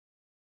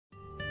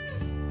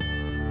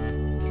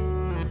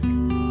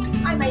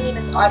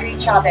Audrey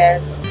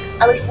Chavez.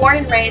 I was born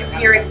and raised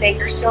here in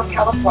Bakersfield,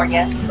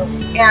 California,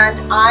 and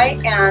I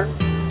am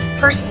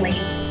personally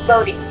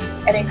voting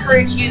and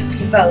encourage you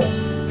to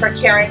vote for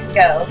Karen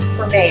Goh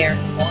for mayor.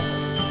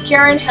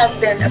 Karen has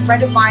been a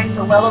friend of mine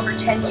for well over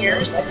 10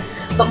 years,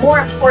 but more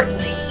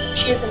importantly,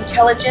 she is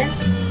intelligent.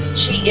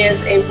 She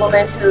is a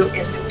woman who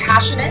is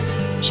compassionate.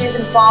 She is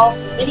involved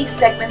in many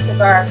segments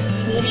of our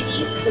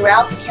community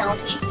throughout the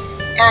county,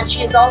 and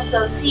she is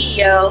also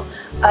CEO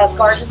of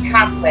Garden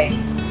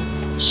Pathways.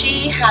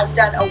 She has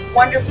done a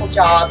wonderful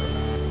job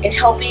in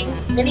helping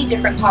many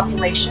different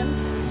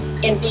populations,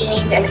 in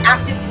being an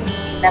active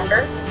community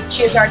member.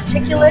 She is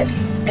articulate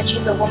and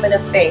she's a woman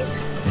of faith.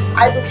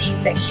 I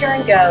believe that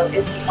Karen Goh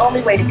is the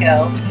only way to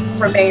go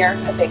for Mayor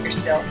of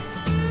Bakersfield.